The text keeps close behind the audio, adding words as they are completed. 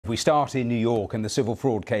We start in New York and the civil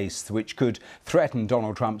fraud case which could threaten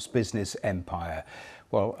Donald Trump's business empire.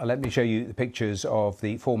 Well, let me show you the pictures of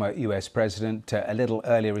the former US president a little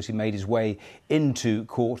earlier as he made his way into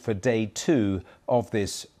court for day 2 of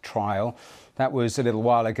this trial. That was a little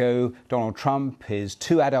while ago. Donald Trump, his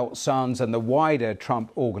 2 adult sons and the wider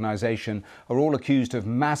Trump organization are all accused of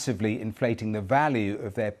massively inflating the value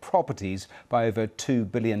of their properties by over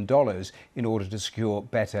 $2 billion in order to secure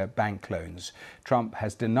better bank loans. Trump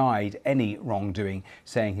has denied any wrongdoing,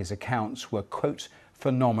 saying his accounts were, quote,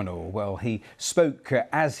 phenomenal. Well, he spoke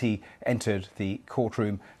as he entered the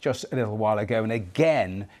courtroom just a little while ago and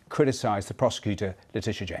again criticised the prosecutor,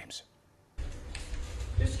 Letitia James.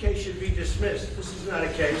 This case should be dismissed. This is not a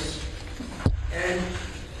case. And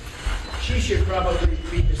she should probably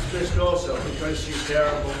be dismissed also because she's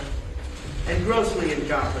terrible and grossly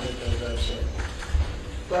incompetent, as I've said.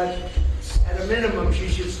 But at a minimum, she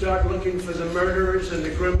should start looking for the murderers and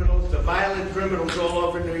the criminals, the violent criminals all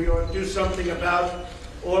over New York, do something about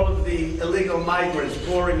all of the illegal migrants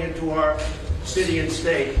pouring into our city and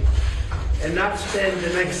state, and not spend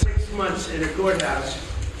the next 6 months in a courthouse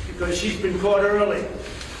because she's been caught early.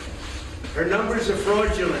 Her numbers are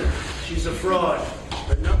fraudulent. She's a fraud.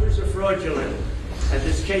 Her numbers are fraudulent, and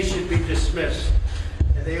this case should be dismissed.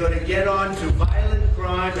 And they ought to get on to violent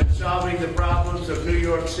crime and solving the problems of New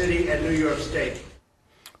York City and New York State.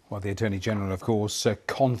 Well, the Attorney General, of course,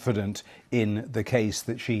 confident in the case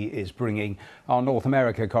that she is bringing. Our North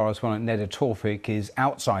America correspondent, Neda Tawfik, is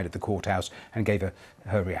outside of the courthouse and gave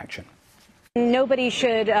her reaction. Nobody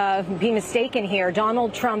should be mistaken here.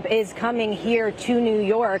 Donald Trump is coming here to New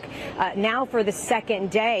York now for the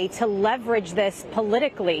second day to leverage this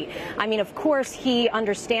politically. I mean, of course, he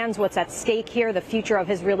understands what's at stake here, the future of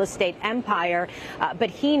his real estate empire, but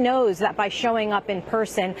he knows that by showing up in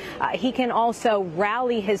person, he can also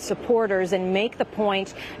rally his supporters and make the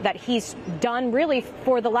point that he's done really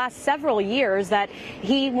for the last several years, that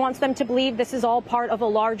he wants them to believe this is all part of a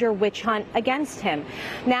larger witch hunt against him.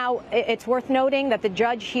 Now, it's worth noting that the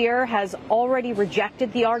judge here has already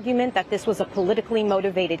rejected the argument that this was a politically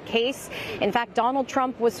motivated case. In fact, Donald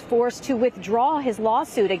Trump was forced to withdraw his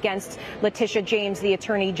lawsuit against Letitia James, the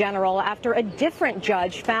Attorney General, after a different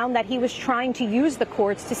judge found that he was trying to use the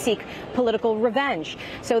courts to seek political revenge.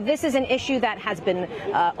 So this is an issue that has been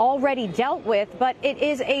already dealt with, but it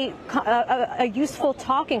is a useful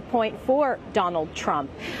talking point for Donald Trump.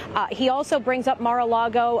 He also brings up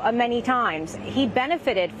Mar-a-Lago many times. He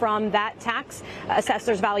benefited from that tax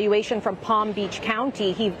assessor's valuation from Palm Beach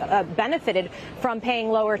County. He benefited from paying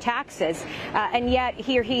lower taxes, and yet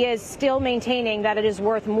here he is still maintaining that it is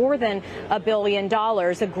worth more than $1 billion,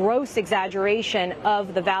 a gross exaggeration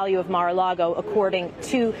of the value of Mar-a-Lago, according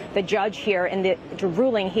to the judge here in the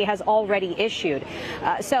ruling he has already issued.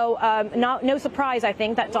 No surprise, I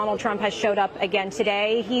think, that Donald Trump has showed up again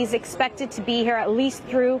today. He's expected to be here at least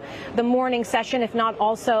through the morning session, if not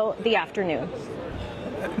also the afternoon.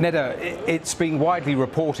 Neda, it's being widely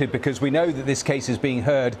reported, because we know that this case is being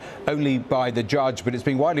heard only by the judge, but it's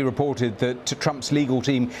being widely reported that Trump's legal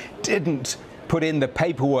team didn't put in the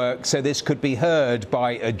paperwork so this could be heard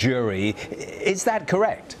by a jury. Is that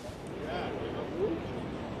correct?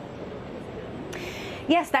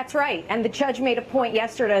 Yes, that's right. And the judge made a point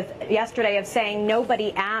yesterday of saying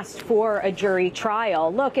nobody asked for a jury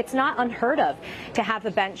trial. Look, it's not unheard of to have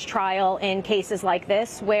a bench trial in cases like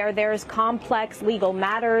this, where there's complex legal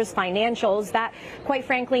matters, financials that, quite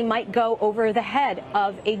frankly, might go over the head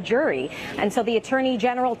of a jury. And so the Attorney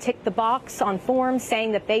General ticked the box on forms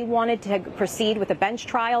saying that they wanted to proceed with a bench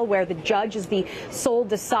trial where the judge is the sole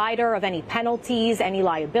decider of any penalties, any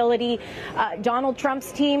liability. Donald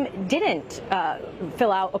Trump's team didn't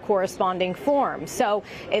fill out a corresponding form. So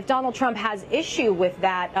if Donald Trump has issue with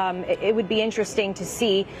that, it would be interesting to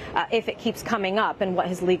see if it keeps coming up and what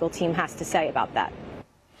his legal team has to say about that.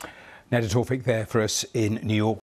 Neda Tawfik there for us in New York.